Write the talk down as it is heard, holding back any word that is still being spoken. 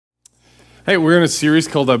Hey, we're in a series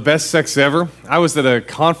called Best Sex Ever. I was at a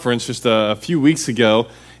conference just a few weeks ago,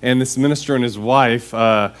 and this minister and his wife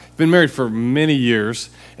been married for many years,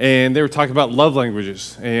 and they were talking about love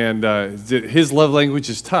languages. And his love language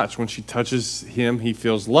is touch. When she touches him, he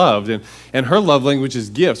feels loved. And her love language is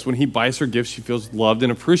gifts. When he buys her gifts, she feels loved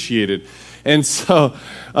and appreciated. And so,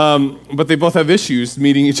 but they both have issues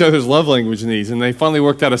meeting each other's love language needs. And they finally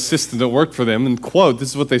worked out a system that worked for them. And quote, this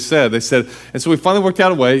is what they said. They said, and so we finally worked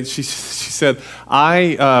out a way. She said,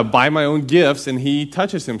 I buy my own gifts and he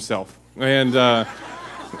touches himself. And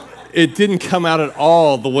it didn't come out at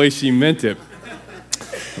all the way she meant it.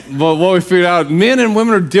 But what we figured out, men and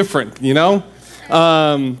women are different, you know?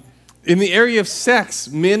 In the area of sex,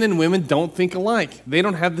 men and women don't think alike. They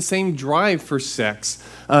don't have the same drive for sex.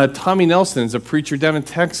 Tommy Nelson is a preacher down in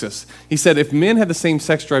Texas. He said if men had the same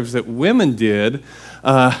sex drives that women did,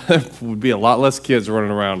 there would be a lot less kids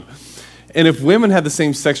running around. And if women had the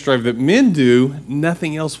same sex drive that men do,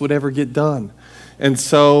 nothing else would ever get done. And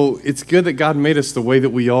so it's good that God made us the way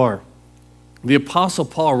that we are. The Apostle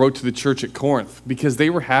Paul wrote to the church at Corinth because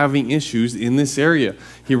they were having issues in this area.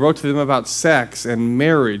 He wrote to them about sex and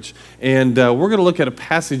marriage, and we're going to look at a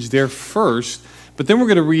passage there first, but then we're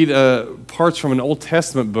going to read parts from an Old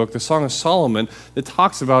Testament book, the Song of Solomon, that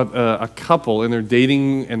talks about a couple and their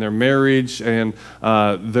dating and their marriage and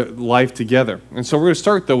their life together. And so we're going to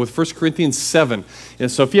start, though, with 1 Corinthians 7.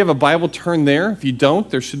 And so if you have a Bible, turn there. If you don't,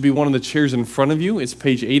 there should be one of the chairs in front of you. It's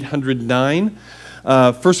page 809.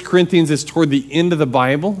 1 Corinthians is toward the end of the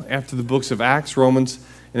Bible, after the books of Acts, Romans,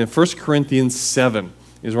 and then 1 Corinthians 7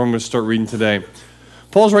 is where I'm going to start reading today.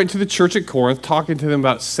 Paul's writing to the church at Corinth, talking to them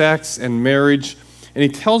about sex and marriage, and he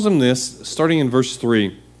tells them this, starting in verse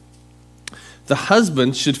 3. The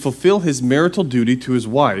husband should fulfill his marital duty to his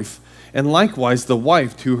wife, and likewise the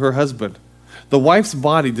wife to her husband. The wife's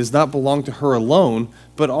body does not belong to her alone,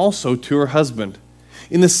 but also to her husband.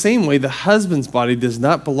 In the same way, the husband's body does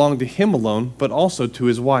not belong to him alone, but also to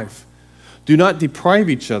his wife. Do not deprive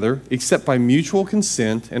each other, except by mutual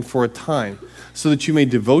consent and for a time, so that you may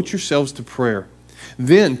devote yourselves to prayer.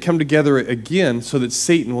 Then come together again, so that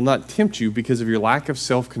Satan will not tempt you because of your lack of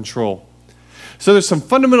self-control. So there's some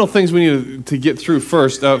fundamental things we need to get through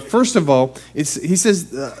first. First of all, he says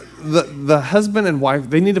the husband and wife,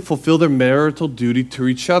 they need to fulfill their marital duty to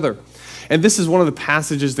each other. And this is one of the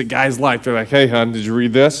passages that guys like. They're like, hey, hon, did you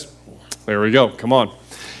read this? There we go. Come on.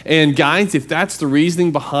 And guys, if that's the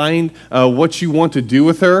reasoning behind what you want to do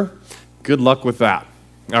with her, good luck with that.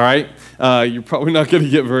 All right? You're probably not going to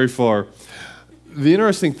get very far. The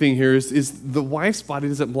interesting thing here is the wife's body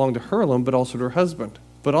doesn't belong to her alone, but also to her husband.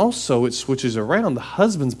 But also it switches around. The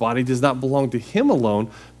husband's body does not belong to him alone,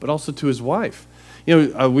 but also to his wife.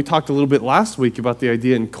 You know, we talked a little bit last week about the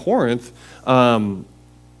idea in Corinth.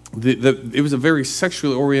 It was a very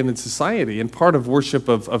sexually oriented society, and part of worship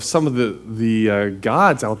of some of the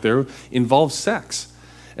gods out there involves sex.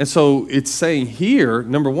 And so it's saying here,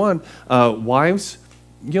 number one, wives,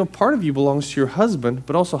 you know, part of you belongs to your husband,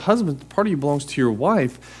 but also husband, part of you belongs to your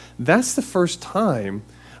wife. That's the first time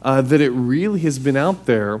that it really has been out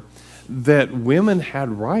there that women had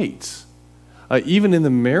rights. Even in the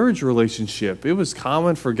marriage relationship, it was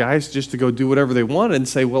common for guys just to go do whatever they wanted and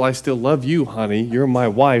say, well, I still love you, honey. You're my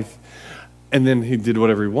wife. And then he did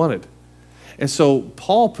whatever he wanted. And so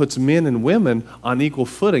Paul puts men and women on equal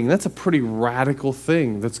footing. That's a pretty radical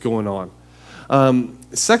thing that's going on.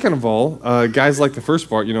 Second of all, guys like the first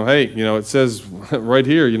part, you know, hey, you know, it says right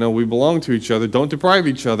here, you know, we belong to each other. Don't deprive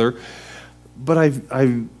each other. But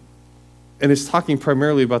and it's talking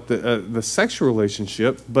primarily about the sexual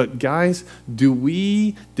relationship, but guys, do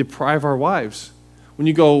we deprive our wives? When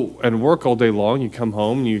you go and work all day long, you come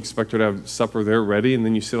home and you expect her to have supper there ready, and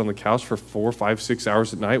then you sit on the couch for 4, 5, 6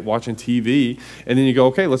 hours at night watching TV, and then you go,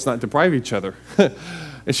 okay, let's not deprive each other.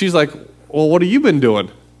 And she's like, well, what have you been doing?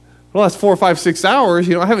 Well, that's 4, 5, 6 hours.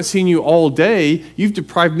 You know, I haven't seen you all day. You've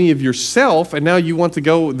deprived me of yourself, and now you want to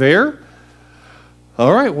go there?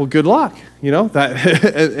 All right, well, good luck. You know, that,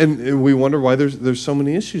 and we wonder why there's so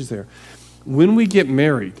many issues there. When we get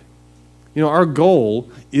married, you know, our goal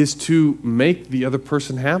is to make the other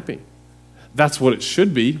person happy. That's what it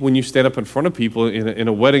should be when you stand up in front of people in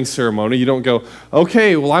a wedding ceremony. You don't go,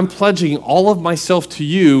 okay, well, I'm pledging all of myself to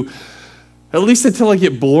you, at least until I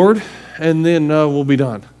get bored, and then we'll be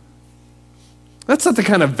done. That's not the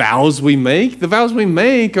kind of vows we make. The vows we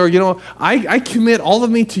make are, you know, I commit all of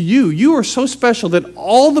me to you. You are so special that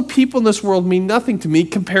all the people in this world mean nothing to me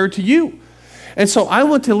compared to you. And so I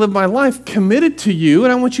want to live my life committed to you,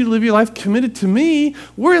 and I want you to live your life committed to me.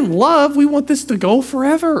 We're in love. We want this to go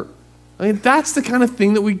forever. I mean, that's the kind of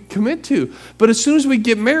thing that we commit to. But as soon as we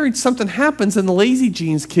get married, something happens and the lazy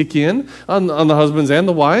genes kick in on the husbands and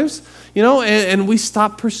the wives, and we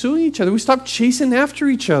stop pursuing each other. We stop chasing after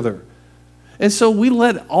each other. And so we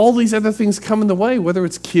let all these other things come in the way, whether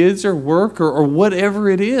it's kids or work or whatever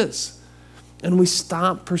it is. And we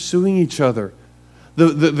stop pursuing each other.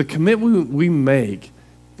 The commitment we make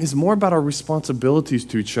is more about our responsibilities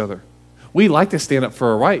to each other. We like to stand up for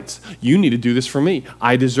our rights. You need to do this for me.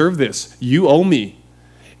 I deserve this. You owe me.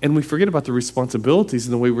 And we forget about the responsibilities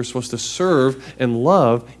and the way we're supposed to serve and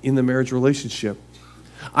love in the marriage relationship.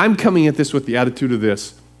 I'm coming at this with the attitude of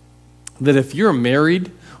this, that if you're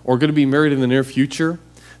married or going to be married in the near future,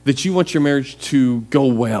 that you want your marriage to go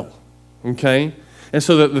well, okay? And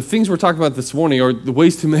so the things we're talking about this morning are the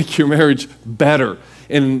ways to make your marriage better.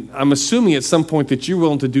 And I'm assuming at some point that you're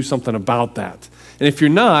willing to do something about that. And if you're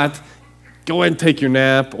not, go ahead and take your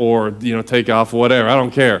nap or, take off, whatever. I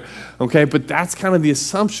don't care. Okay? But that's kind of the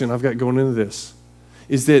assumption I've got going into this,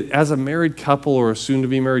 is that as a married couple or a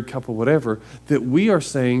soon-to-be married couple, whatever, that we are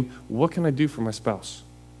saying, what can I do for my spouse?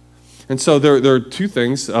 And so there are two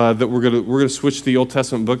things that we're going to switch to the Old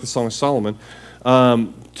Testament book, the Song of Solomon.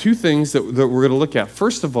 Two things that we're going to look at.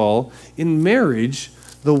 First of all, in marriage,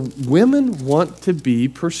 the women want to be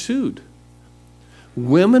pursued.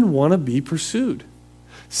 Women want to be pursued.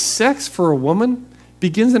 Sex for a woman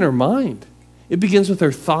begins in her mind. It begins with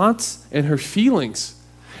her thoughts and her feelings.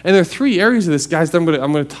 And there are three areas of this, guys, that I'm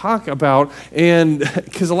going to talk about, and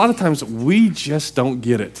because a lot of times we just don't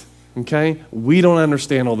get it. Okay? We don't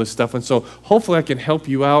understand all this stuff, and so hopefully I can help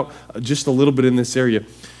you out just a little bit in this area.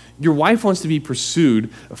 Your wife wants to be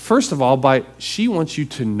pursued, first of all, she wants you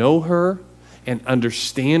to know her and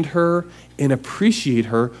understand her and appreciate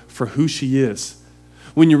her for who she is.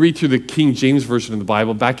 When you read through the King James Version of the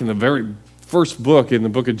Bible, back in the very first book, in the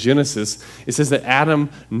book of Genesis, it says that Adam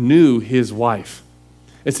knew his wife.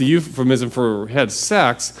 It's a euphemism for had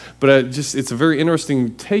sex, but it's a very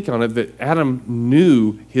interesting take on it that Adam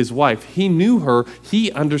knew his wife. He knew her.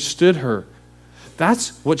 He understood her.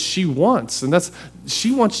 That's what she wants, and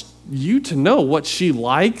she wants you to know what she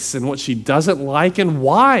likes and what she doesn't like and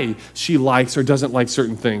why she likes or doesn't like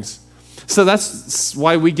certain things. So that's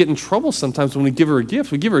why we get in trouble sometimes when we give her a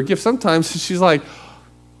gift. We give her a gift sometimes, and she's like,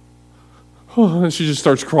 oh, and she just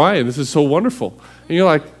starts crying. This is so wonderful. And you're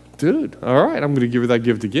like, dude, all right, I'm going to give her that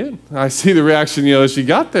gift again. I see the reaction, she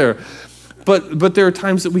got there. But there are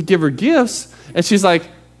times that we give her gifts, and she's like,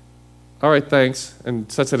 all right, thanks, and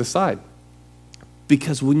sets it aside.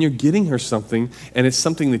 Because when you're getting her something, and it's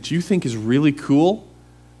something that you think is really cool,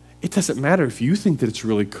 it doesn't matter if you think that it's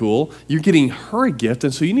really cool. You're getting her a gift,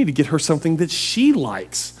 and so you need to get her something that she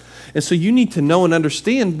likes. And so you need to know and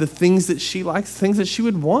understand the things that she likes, things that she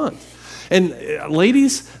would want. And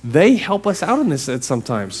ladies, they help us out in this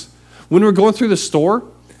sometimes. When we're going through the store,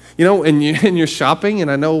 and you're shopping, and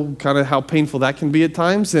I know kind of how painful that can be at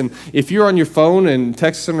times, and if you're on your phone and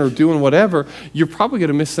texting or doing whatever, you're probably going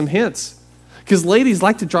to miss some hints. Because ladies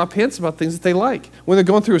like to drop hints about things that they like. When they're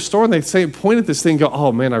going through a store and they point at this thing and go,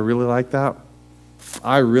 oh man, I really like that.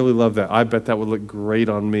 I really love that. I bet that would look great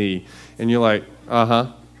on me. And you're like,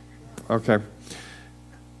 uh-huh, okay.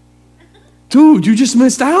 Dude, you just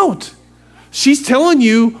missed out. She's telling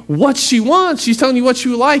you what she wants. She's telling you what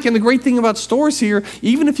you like. And the great thing about stores here,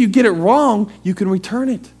 even if you get it wrong, you can return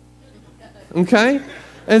it. Okay?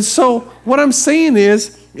 And so what I'm saying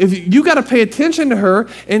is, if you got to pay attention to her,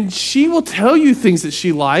 and she will tell you things that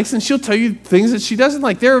she likes, and she'll tell you things that she doesn't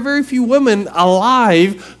like. There are very few women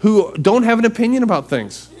alive who don't have an opinion about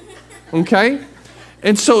things. Okay?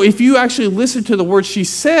 And so if you actually listen to the words she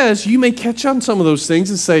says, you may catch on some of those things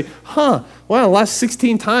and say, well, the last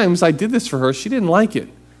 16 times I did this for her, she didn't like it.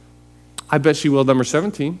 I bet she will number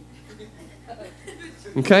 17.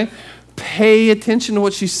 Okay? Pay attention to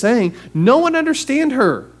what she's saying. Know and understand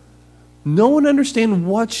her. Know and understand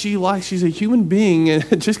what she likes. She's a human being,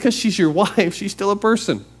 and just because she's your wife, she's still a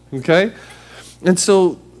person. Okay? And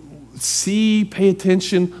so pay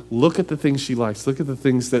attention, look at the things she likes, look at the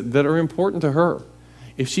things that are important to her.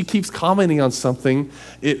 If she keeps commenting on something,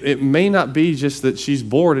 it may not be just that she's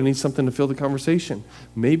bored and needs something to fill the conversation.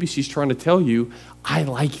 Maybe she's trying to tell you, I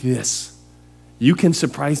like this. You can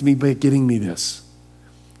surprise me by getting me this.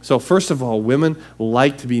 So first of all, women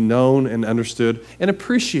like to be known and understood and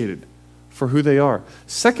appreciated for who they are.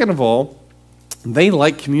 Second of all, they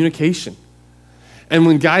like communication. And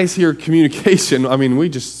when guys hear communication, we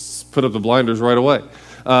just put up the blinders right away.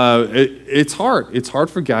 It's hard. It's hard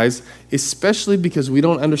for guys, especially because we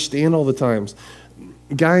don't understand all the times.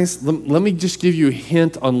 Guys, let me just give you a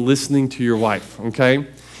hint on listening to your wife, okay?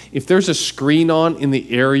 If there's a screen on in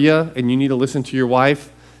the area and you need to listen to your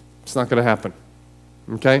wife, It's not going to happen,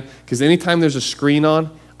 okay? Because anytime there's a screen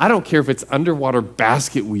on, I don't care if it's underwater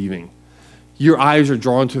basket weaving, your eyes are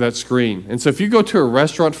drawn to that screen. And so if you go to a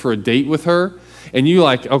restaurant for a date with her, and you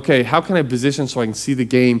like, okay, how can I position so I can see the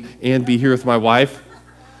game and be here with my wife?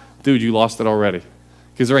 Dude, you lost it already.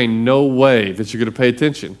 Because there ain't no way that you're going to pay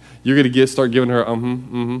attention. You're going to start giving her,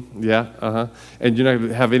 yeah, and you're not going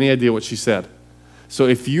to have any idea what she said. So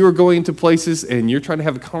if you're going into places and you're trying to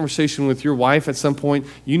have a conversation with your wife at some point,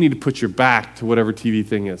 you need to put your back to whatever TV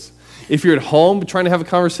thing is. If you're at home trying to have a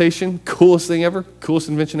conversation, coolest thing ever, coolest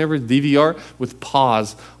invention ever is DVR with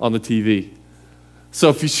pause on the TV. So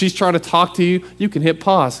if she's trying to talk to you, you can hit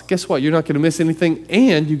pause. Guess what? You're not going to miss anything,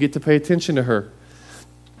 and you get to pay attention to her.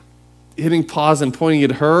 Hitting pause and pointing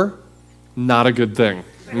at her, not a good thing,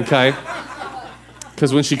 okay?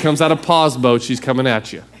 Because when she comes out of pause mode, she's coming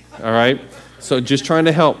at you, all right? So just trying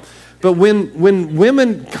to help. But when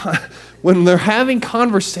women, when they're having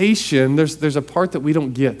conversation, there's a part that we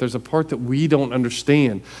don't get. There's a part that we don't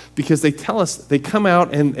understand, because they tell us, they come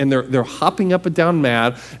out and they're hopping up and down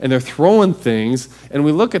mad, and they're throwing things, and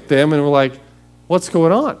we look at them and we're like, what's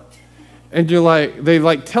going on? And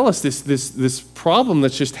they tell us this problem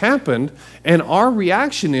that's just happened, and our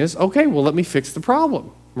reaction is, okay, well, let me fix the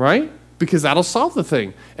problem, right? Because that'll solve the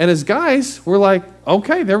thing. And as guys, we're like,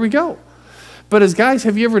 okay, there we go. But as guys,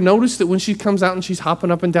 have you ever noticed that when she comes out and she's hopping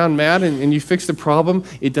up and down mad and you fix the problem,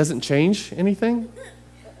 it doesn't change anything?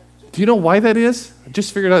 Do you know why that is? I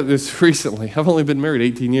just figured out this recently. I've only been married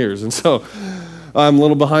 18 years, and so I'm a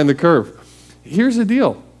little behind the curve. Here's the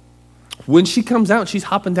deal. When she comes out, she's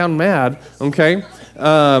hopping down mad, okay?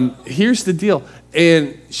 Here's the deal.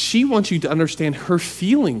 And she wants you to understand her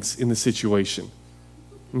feelings in the situation,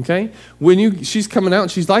 okay? When she's coming out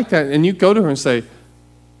and she's like that, and you go to her and say,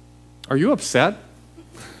 are you upset?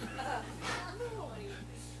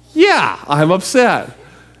 Yeah, I'm upset.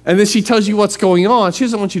 And then she tells you what's going on. She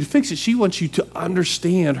doesn't want you to fix it. She wants you to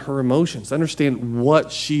understand her emotions, understand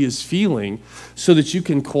what she is feeling, so that you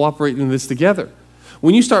can cooperate in this together.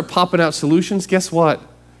 When you start popping out solutions, guess what?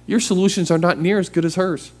 Your solutions are not near as good as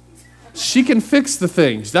hers. She can fix the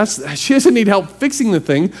things. She doesn't need help fixing the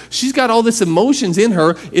thing. She's got all this emotions in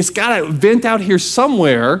her. It's got to vent out here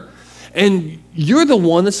somewhere, and you're the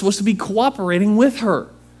one that's supposed to be cooperating with her.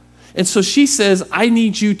 And so she says, I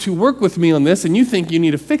need you to work with me on this, and you think you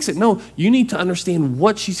need to fix it. No, you need to understand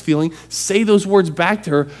what she's feeling. Say those words back to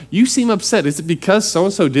her. You seem upset. Is it because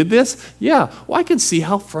so-and-so did this? Yeah, well, I can see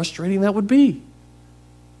how frustrating that would be.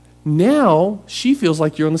 Now she feels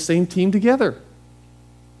like you're on the same team together.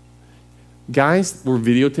 Guys, we're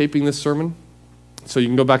videotaping this sermon, so you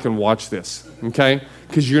can go back and watch this, okay?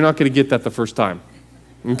 Because you're not going to get that the first time.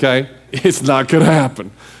 Okay? It's not going to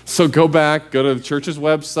happen. So go back, go to the church's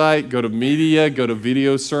website, go to media, go to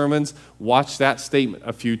video sermons, watch that statement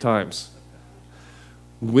a few times.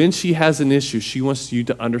 When she has an issue, she wants you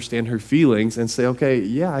to understand her feelings and say, okay,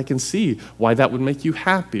 yeah, I can see why that would make you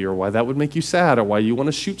happy, or why that would make you sad, or why you want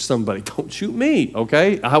to shoot somebody. Don't shoot me,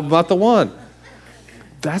 okay? How about the one?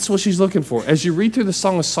 That's what she's looking for. As you read through the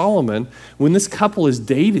Song of Solomon, when this couple is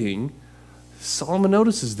dating, Solomon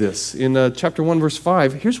notices this in chapter 1, verse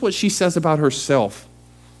 5. Here's what she says about herself.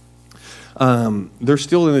 They're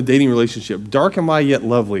still in a dating relationship. Dark am I, yet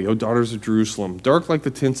lovely, O daughters of Jerusalem. Dark like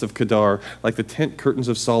the tents of Kedar, like the tent curtains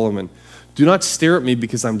of Solomon. Do not stare at me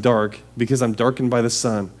because I'm dark, because I'm darkened by the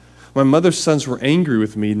sun. My mother's sons were angry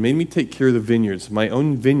with me and made me take care of the vineyards. My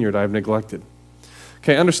own vineyard I have neglected.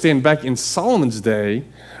 Okay, understand, back in Solomon's day,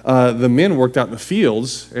 the men worked out in the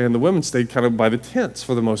fields, and the women stayed kind of by the tents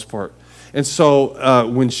for the most part. And so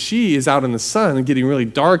when she is out in the sun and getting really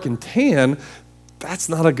dark and tan, that's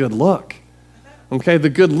not a good look. Okay, the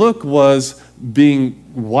good look was being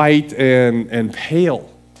white and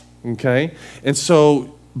pale. Okay, and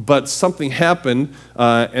so, but something happened,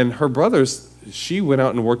 and her brothers, she went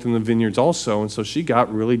out and worked in the vineyards also, and so she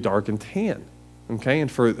got really dark and tan. Okay, and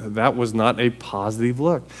that was not a positive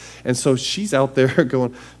look. And so she's out there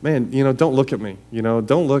going, man, don't look at me.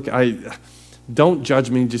 Don't judge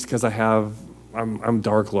me just because I'm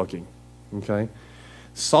dark looking, okay?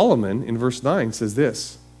 Solomon in verse 9 says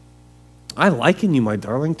this, I liken you, my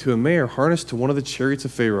darling, to a mare harnessed to one of the chariots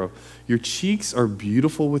of Pharaoh. Your cheeks are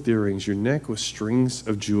beautiful with earrings, your neck with strings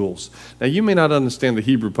of jewels. Now, you may not understand the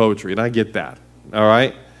Hebrew poetry, and I get that, all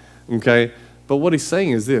right? Okay? But what he's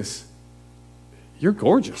saying is this, you're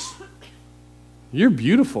gorgeous. You're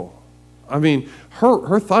beautiful. I mean,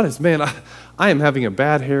 her thought is, man, I am having a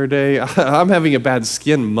bad hair day. I'm having a bad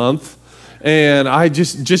skin month. And I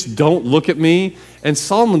just don't look at me. And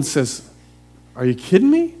Solomon says, are you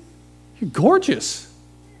kidding me? You're gorgeous.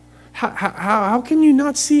 How can you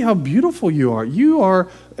not see how beautiful you are? You are,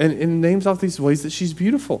 and names off these ways that she's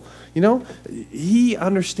beautiful. You know, he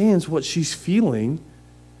understands what she's feeling.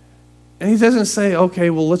 And he doesn't say, okay,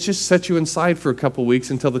 well, let's just set you inside for a couple weeks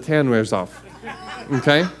until the tan wears off.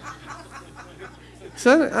 Okay?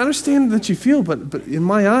 So I understand that you feel, but in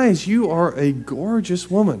my eyes, you are a gorgeous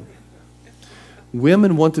woman.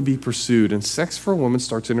 Women want to be pursued, and sex for a woman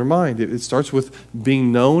starts in her mind. It starts with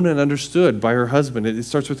being known and understood by her husband. It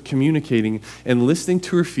starts with communicating and listening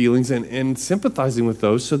to her feelings and sympathizing with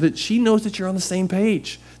those so that she knows that you're on the same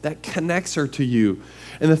page. That connects her to you.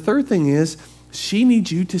 And the third thing is, she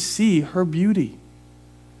needs you to see her beauty.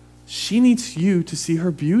 She needs you to see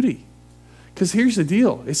her beauty. Because here's the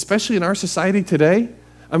deal, especially in our society today,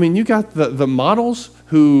 I mean, you got the models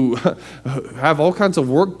who have all kinds of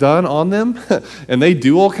work done on them, and they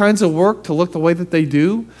do all kinds of work to look the way that they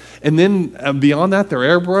do. And then beyond that, they're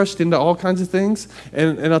airbrushed into all kinds of things.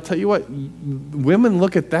 And I'll tell you what, women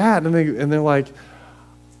look at that, and they're like,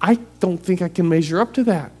 I don't think I can measure up to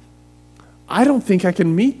that. I don't think I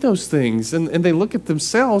can meet those things. And they look at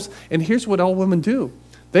themselves, and here's what all women do.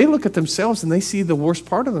 They look at themselves, and they see the worst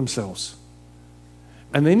part of themselves.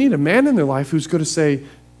 And they need a man in their life who's going to say,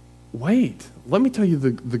 wait, let me tell you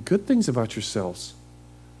the good things about yourselves.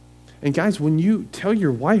 And guys, when you tell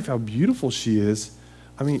your wife how beautiful she is,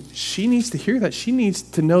 I mean, she needs to hear that. She needs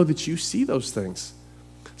to know that you see those things.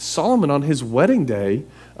 Solomon, on his wedding day,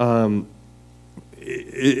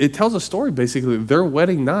 it tells a story, basically. Their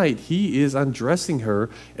wedding night, he is undressing her,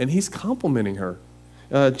 and he's complimenting her.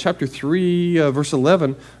 Chapter 3, verse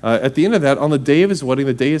 11, at the end of that, on the day of his wedding,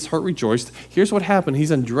 the day his heart rejoiced, here's what happened.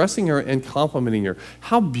 He's undressing her and complimenting her.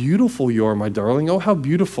 How beautiful you are, my darling. Oh, how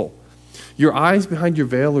beautiful. Your eyes behind your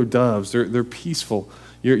veil are doves. They're peaceful.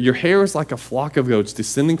 Your hair is like a flock of goats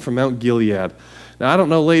descending from Mount Gilead. Now, I don't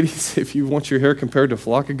know, ladies, if you want your hair compared to a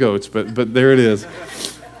flock of goats, but there it is.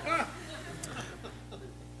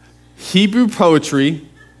 Hebrew poetry,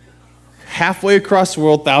 halfway across the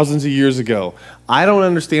world, thousands of years ago. I don't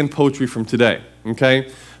understand poetry from today,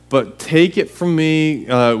 okay? But take it from me.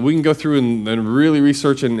 We can go through and really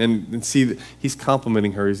research and see that he's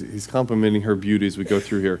complimenting her. He's complimenting her beauty as we go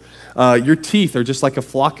through here. Your teeth are just like a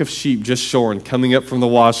flock of sheep just shorn, coming up from the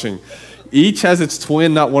washing. Each has its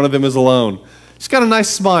twin, not one of them is alone. She's got a nice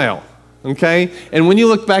smile, okay? And when you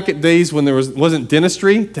look back at days when there wasn't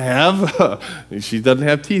dentistry to have, she doesn't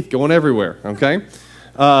have teeth going everywhere, okay?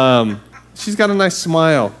 She's got a nice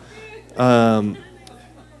smile.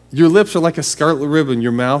 Your lips are like a scarlet ribbon.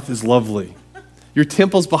 Your mouth is lovely. Your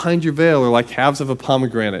temples behind your veil are like halves of a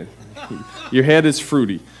pomegranate. Your head is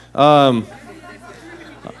fruity. I'm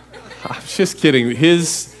just kidding.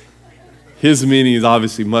 His meaning is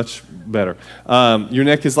obviously much better. Your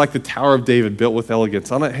neck is like the Tower of David, built with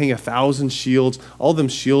elegance. On it hang 1,000 shields, all of them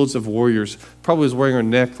shields of warriors. Probably was wearing a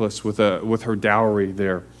necklace with her dowry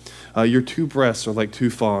there. Your two breasts are like two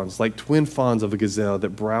fawns, like twin fawns of a gazelle that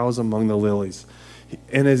browse among the lilies.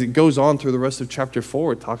 And as it goes on through the rest of chapter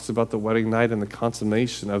 4, it talks about the wedding night and the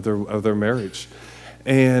consummation of their marriage.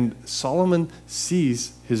 And Solomon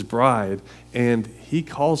sees his bride, and he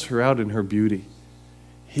calls her out in her beauty.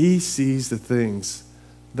 He sees the things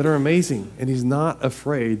that are amazing, and he's not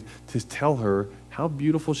afraid to tell her how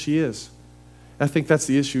beautiful she is. I think that's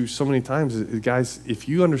the issue so many times. Guys, if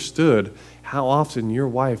you understood how often your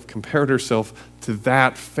wife compared herself to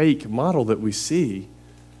that fake model that we see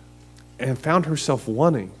and found herself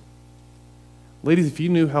wanting. Ladies, if you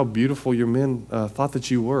knew how beautiful your men thought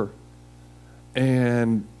that you were,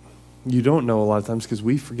 and you don't know a lot of times because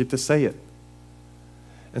we forget to say it.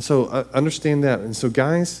 And so understand that. And so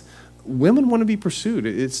guys, women want to be pursued.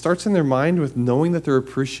 It starts in their mind with knowing that they're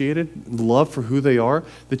appreciated, love for who they are,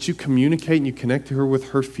 that you communicate and you connect to her with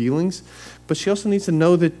her feelings. But she also needs to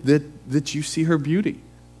know that you see her beauty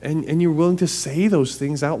and you're willing to say those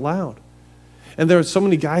things out loud. And there are so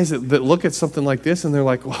many guys that look at something like this and they're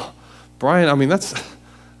like, well, Brian, I mean, that's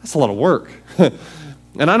a lot of work.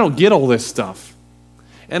 And I don't get all this stuff.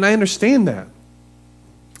 And I understand that.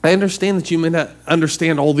 I understand that you may not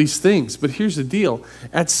understand all these things, but here's the deal.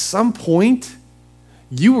 At some point,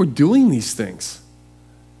 you were doing these things.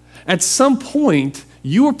 At some point,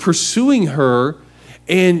 you were pursuing her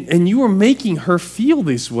and you were making her feel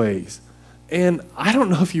these ways. And I don't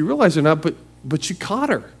know if you realize it or not, but you caught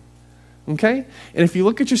her. Okay? And if you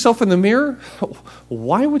look at yourself in the mirror,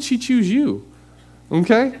 why would she choose you?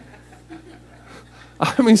 Okay?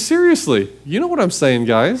 I mean, seriously, you know what I'm saying,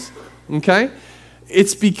 guys? Okay?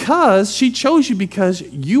 It's because she chose you because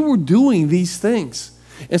you were doing these things.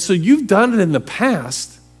 And so you've done it in the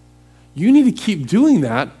past. You need to keep doing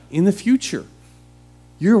that in the future.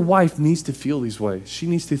 Your wife needs to feel these ways. She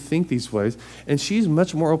needs to think these ways. And she's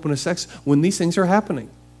much more open to sex when these things are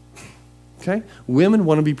happening. Okay? Women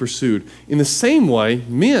want to be pursued. In the same way,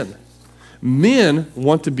 men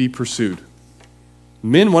want to be pursued.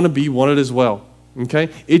 Men want to be wanted as well. Okay?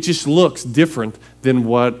 It just looks different than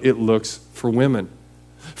what it looks for women.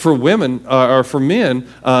 For women, or for men,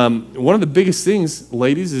 one of the biggest things,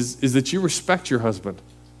 ladies, is that you respect your husband.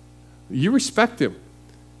 You respect him.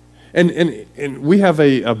 And we have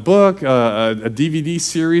a book, a DVD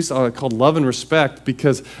series called Love and Respect,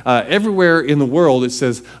 because everywhere in the world it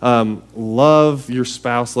says, love your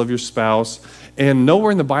spouse, and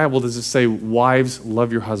nowhere in the Bible does it say, wives,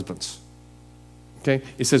 love your husbands. Okay?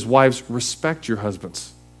 It says, wives, respect your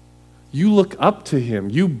husbands. You look up to him.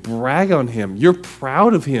 You brag on him. You're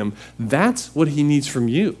proud of him. That's what he needs from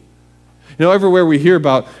you. You know, everywhere we hear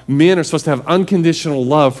about men are supposed to have unconditional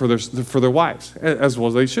love for their wives, as well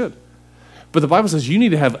as they should. But the Bible says you need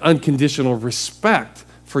to have unconditional respect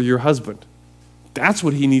for your husband. That's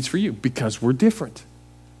what he needs for you, because we're different.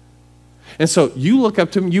 And so you look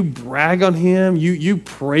up to him, you brag on him, you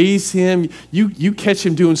praise him, you catch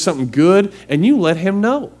him doing something good, and you let him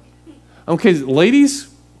know. Okay,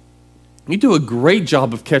 ladies, you do a great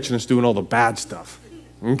job of catching us doing all the bad stuff.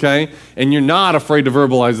 Okay? And you're not afraid to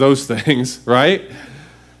verbalize those things, right?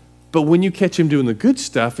 But when you catch him doing the good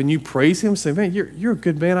stuff and you praise him, say, man, you're a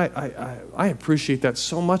good man. I appreciate that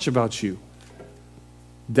so much about you.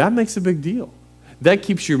 That makes a big deal. That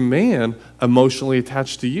keeps your man emotionally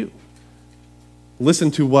attached to you.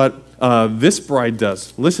 Listen to what this bride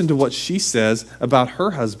does. Listen to what she says about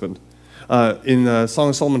her husband in Song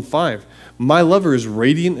of Solomon 5. My lover is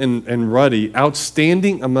radiant and ruddy,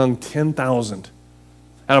 outstanding among 10,000.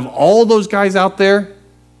 Out of all those guys out there,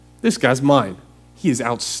 this guy's mine. He is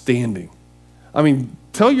outstanding. I mean,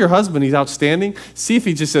 tell your husband he's outstanding. See if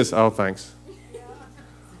he just says, oh, thanks.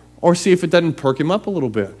 Or see if it doesn't perk him up a little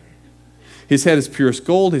bit. His head is purest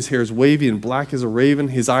gold. His hair is wavy and black as a raven.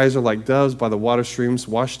 His eyes are like doves by the water streams,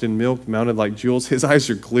 washed in milk, mounted like jewels. His eyes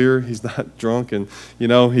are clear. He's not drunk, and,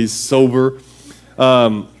 he's sober.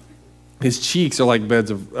 His cheeks are like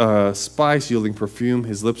beds of spice, yielding perfume.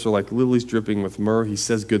 His lips are like lilies dripping with myrrh. He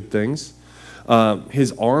says good things.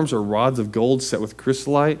 His arms are rods of gold set with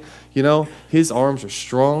chrysolite. His arms are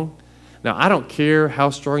strong. Now, I don't care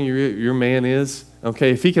how strong your man is.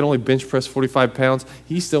 Okay, if he can only bench press 45 pounds,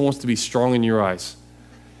 he still wants to be strong in your eyes.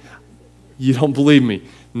 You don't believe me?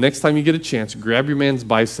 Next time you get a chance, grab your man's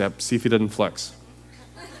bicep, see if he doesn't flex.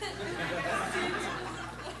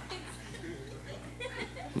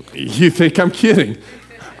 You think I'm kidding?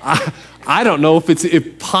 I don't know if it's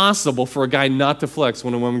possible for a guy not to flex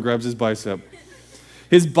when a woman grabs his bicep.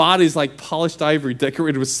 His body's like polished ivory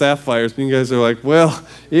decorated with sapphires. And you guys are like, well,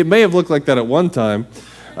 it may have looked like that at one time.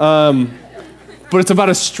 But it's about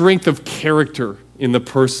a strength of character in the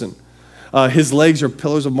person. His legs are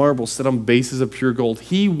pillars of marble set on bases of pure gold.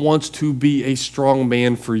 He wants to be a strong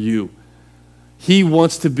man for you. He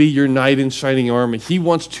wants to be your knight in shining armor. He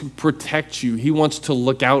wants to protect you. He wants to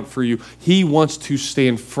look out for you. He wants to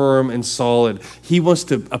stand firm and solid. He wants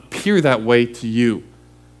to appear that way to you.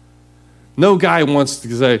 No guy wants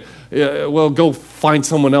to say, well, go find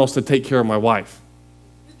someone else to take care of my wife.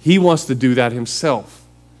 He wants to do that himself.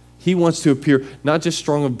 He wants to appear not just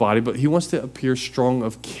strong of body, but he wants to appear strong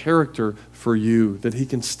of character for you, that he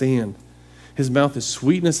can stand. His mouth is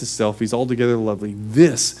sweetness itself. He's altogether lovely.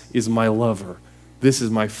 This is my lover. This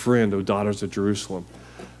is my friend, O daughters of Jerusalem.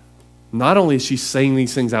 Not only is she saying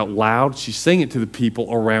these things out loud, she's saying it to the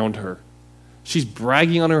people around her. She's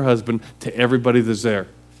bragging on her husband to everybody that's there.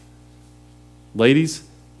 Ladies,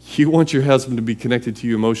 you want your husband to be connected to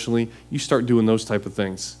you emotionally, you start doing those type of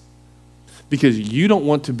things. Because you don't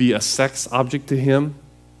want to be a sex object to him.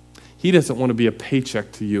 He doesn't want to be a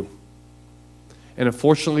paycheck to you. And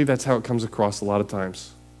unfortunately, that's how it comes across a lot of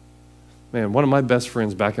times. Man, one of my best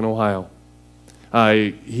friends back in Ohio,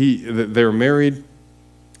 they're married.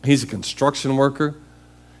 He's a construction worker,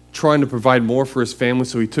 trying to provide more for his family,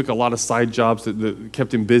 so he took a lot of side jobs that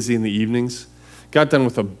kept him busy in the evenings. Got done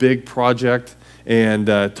with a big project and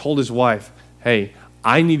told his wife, hey,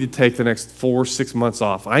 I need to take the next 4-6 months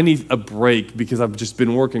off. I need a break because I've just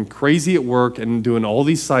been working crazy at work and doing all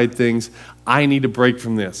these side things. I need a break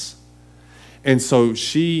from this. And so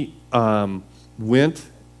she went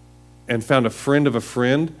and found a friend of a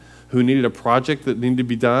friend who needed a project that needed to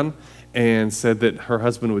be done and said that her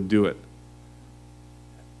husband would do it.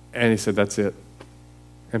 And he said, that's it.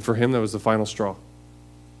 And for him, that was the final straw.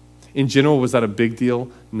 In general, was that a big deal?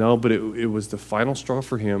 No, but it was the final straw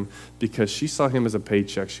for him because she saw him as a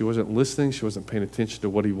paycheck. She wasn't listening. She wasn't paying attention to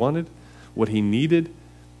what he wanted, what he needed.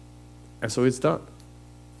 And so it's done.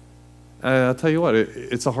 I'll tell you what,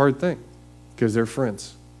 it's a hard thing because they're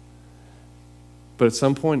friends. But at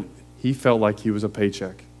some point, he felt like he was a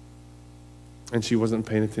paycheck. And she wasn't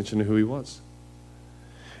paying attention to who he was.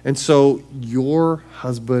 And so your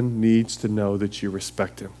husband needs to know that you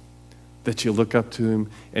respect him, that you look up to him,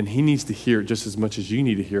 and he needs to hear it just as much as you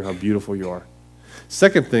need to hear how beautiful you are.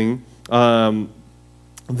 Second thing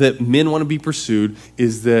that men want to be pursued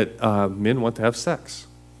is that men want to have sex.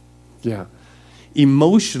 Yeah.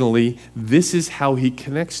 Emotionally, this is how he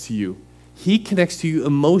connects to you. He connects to you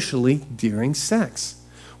emotionally during sex.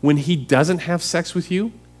 When he doesn't have sex with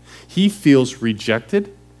you, he feels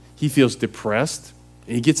rejected, he feels depressed,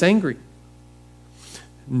 and he gets angry.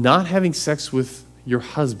 Not having sex with your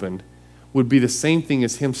husband would be the same thing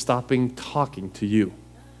as him stopping talking to you.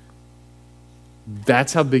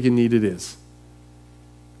 That's how big a need it is.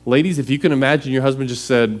 Ladies, if you can imagine your husband just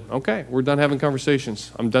said, okay, we're done having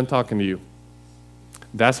conversations. I'm done talking to you.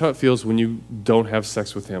 That's how it feels when you don't have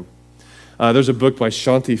sex with him. There's a book by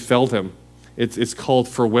Shanti Feldham. It's called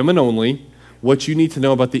For Women Only, What You Need to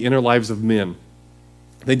Know About the Inner Lives of Men.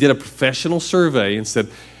 They did a professional survey and said,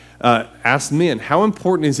 asked men, how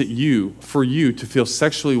important is it for you to feel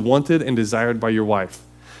sexually wanted and desired by your wife?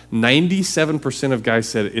 97% of guys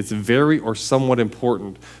said it's very or somewhat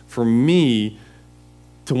important for me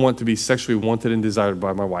to want to be sexually wanted and desired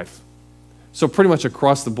by my wife. So pretty much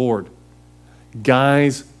across the board,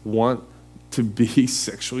 guys want to be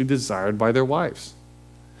sexually desired by their wives.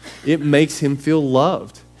 It makes him feel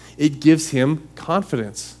loved. It gives him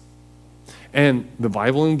confidence. And the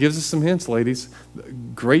Bible even gives us some hints, ladies.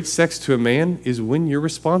 Great sex to a man is when you're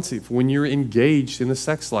responsive, when you're engaged in the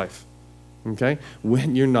sex life, okay?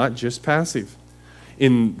 When you're not just passive.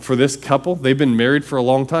 For this couple, they've been married for a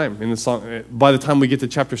long time. In the song, by the time we get to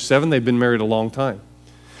chapter 7, they've been married a long time.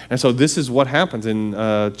 And so this is what happens in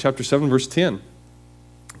chapter 7, verse 10.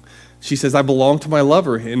 She says, I belong to my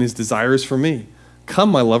lover, and his desire is for me.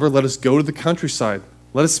 Come, my lover, let us go to the countryside.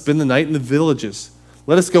 Let us spend the night in the villages.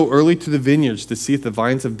 Let us go early to the vineyards to see if the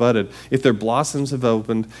vines have budded, if their blossoms have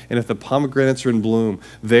opened, and if the pomegranates are in bloom.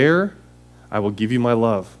 There I will give you my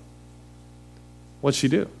love. What'd she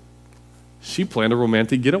do? She planned a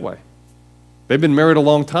romantic getaway. They've been married a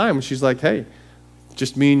long time, and she's like, hey,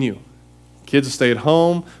 just me and you. Kids will stay at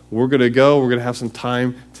home. We're going to go. We're going to have some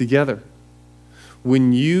time together.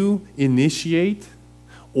 When you initiate,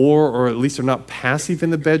 or at least are not passive in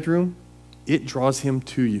the bedroom, it draws him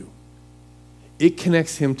to you. It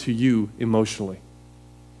connects him to you emotionally.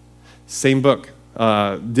 Same book.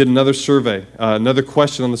 Did another survey, another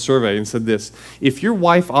question on the survey, and said this: if your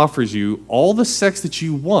wife offers you all the sex that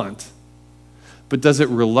you want, but does it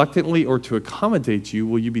reluctantly or to accommodate you,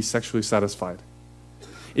 will you be sexually satisfied?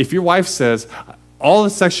 If your wife says, all the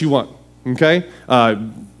sex you want, okay,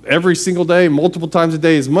 every single day, multiple times a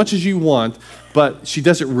day, as much as you want, but she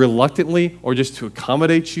does it reluctantly or just to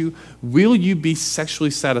accommodate you, will you be sexually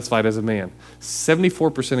satisfied as a man?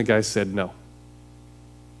 74% of guys said no.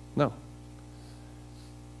 No.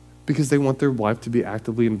 Because they want their wife to be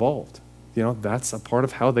actively involved. You know, that's a part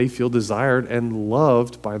of how they feel desired and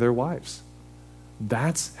loved by their wives.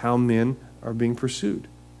 That's how men are being pursued.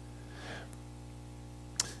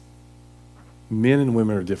 Men and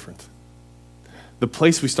women are different. The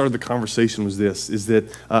place we started the conversation was this, is that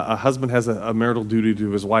a husband has a marital duty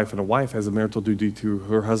to his wife, and a wife has a marital duty to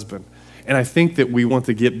her husband. And I think that we want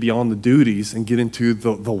to get beyond the duties and get into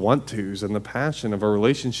the want-tos and the passion of our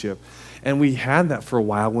relationship. And we had that for a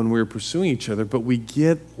while when we were pursuing each other, but we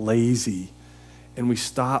get lazy and we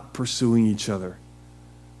stop pursuing each other.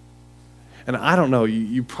 And I don't know,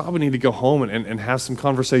 you probably need to go home and have some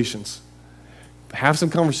conversations. Have some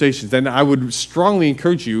conversations. And I would strongly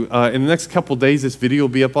encourage you, in the next couple of days, this video will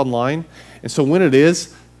be up online. And so when it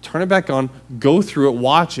is, turn it back on, go through it,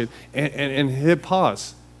 watch it, and hit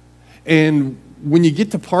pause. And when you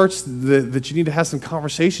get to parts that you need to have some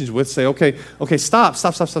conversations with, say, okay, stop.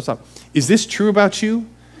 Is this true about you?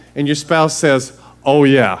 And your spouse says, oh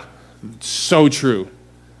yeah, so true.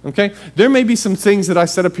 Okay? There may be some things that I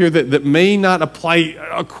set up here that may not apply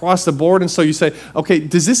across the board, and so you say, okay,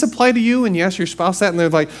 does this apply to you? And you ask your spouse that, and they're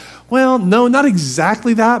like, well, no, not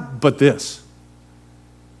exactly that, but this.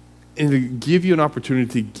 And to give you an opportunity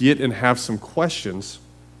to get and have some questions,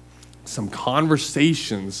 some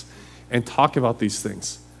conversations, and talk about these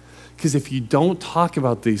things. Because if you don't talk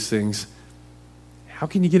about these things, how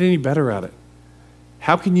can you get any better at it?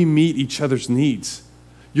 How can you meet each other's needs?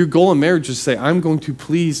 Your goal in marriage is to say, I'm going to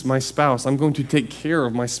please my spouse. I'm going to take care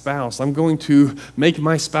of my spouse. I'm going to make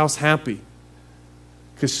my spouse happy.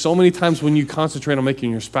 Because so many times when you concentrate on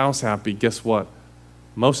making your spouse happy, guess what?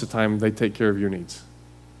 Most of the time, they take care of your needs.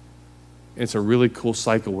 It's a really cool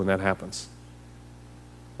cycle when that happens.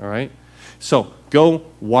 All right? So go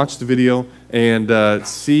watch the video and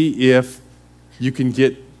see if you can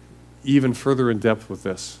get even further in depth with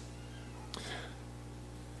this.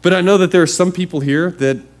 But I know that there are some people here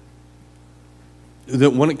that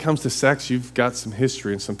when it comes to sex, you've got some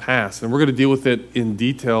history and some past. And we're going to deal with it in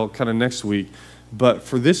detail kind of next week. But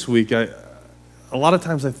for this week, a lot of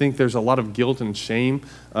times I think there's a lot of guilt and shame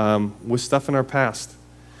with stuff in our past.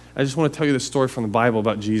 I just want to tell you this story from the Bible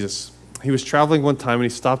about Jesus. He was traveling one time and he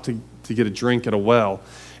stopped to get a drink at a well.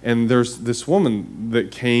 And there's this woman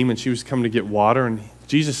that came and she was coming to get water, and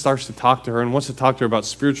Jesus starts to talk to her and wants to talk to her about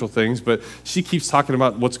spiritual things, but she keeps talking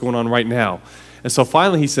about what's going on right now. And so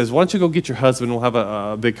finally he says, why don't you go get your husband and we'll have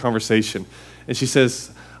a big conversation. And she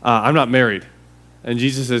says, I'm not married. And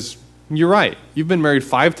Jesus says, you're right. You've been married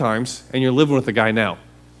 5 times and you're living with a guy now.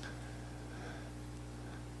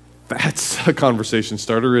 That's a conversation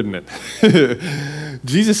starter, isn't it?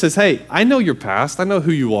 Jesus says, hey, I know your past. I know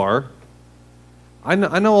who you are. I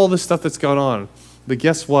know all this stuff that's gone on. But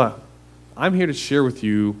guess what? I'm here to share with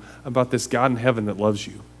you about this God in heaven that loves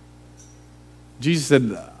you. Jesus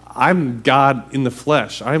said, I'm God in the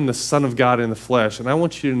flesh. I'm the Son of God in the flesh. And I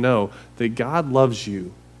want you to know that God loves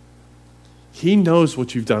you. He knows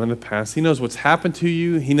what you've done in the past. He knows what's happened to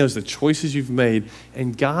you. He knows the choices you've made.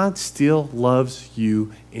 And God still loves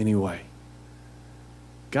you anyway.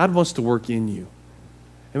 God wants to work in you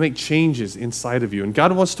and make changes inside of you. And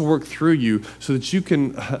God wants to work through you so that you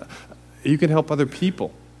can help other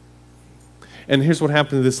people. And here's what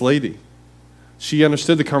happened to this lady. She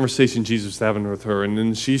understood the conversation Jesus was having with her, and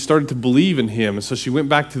then she started to believe in him. And so she went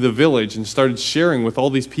back to the village and started sharing with all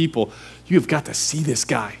these people, you have got to see this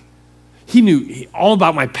guy. He knew all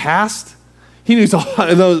about my past. He knows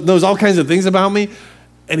all kinds of things about me,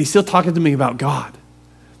 and he's still talking to me about God.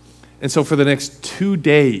 And so for the next 2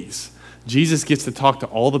 days, Jesus gets to talk to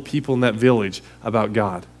all the people in that village about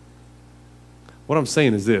God. What I'm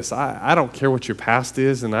saying is this. I don't care what your past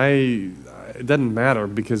is, and it doesn't matter,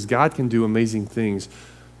 because God can do amazing things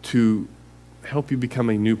to help you become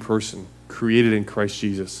a new person created in Christ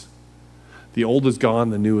Jesus. The old is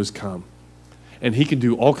gone, the new has come. And he can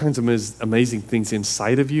do all kinds of amazing things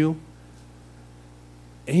inside of you,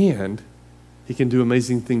 and he can do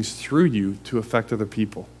amazing things through you to affect other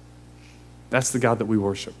people. That's the God that we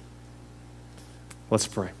worship. Let's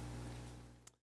pray.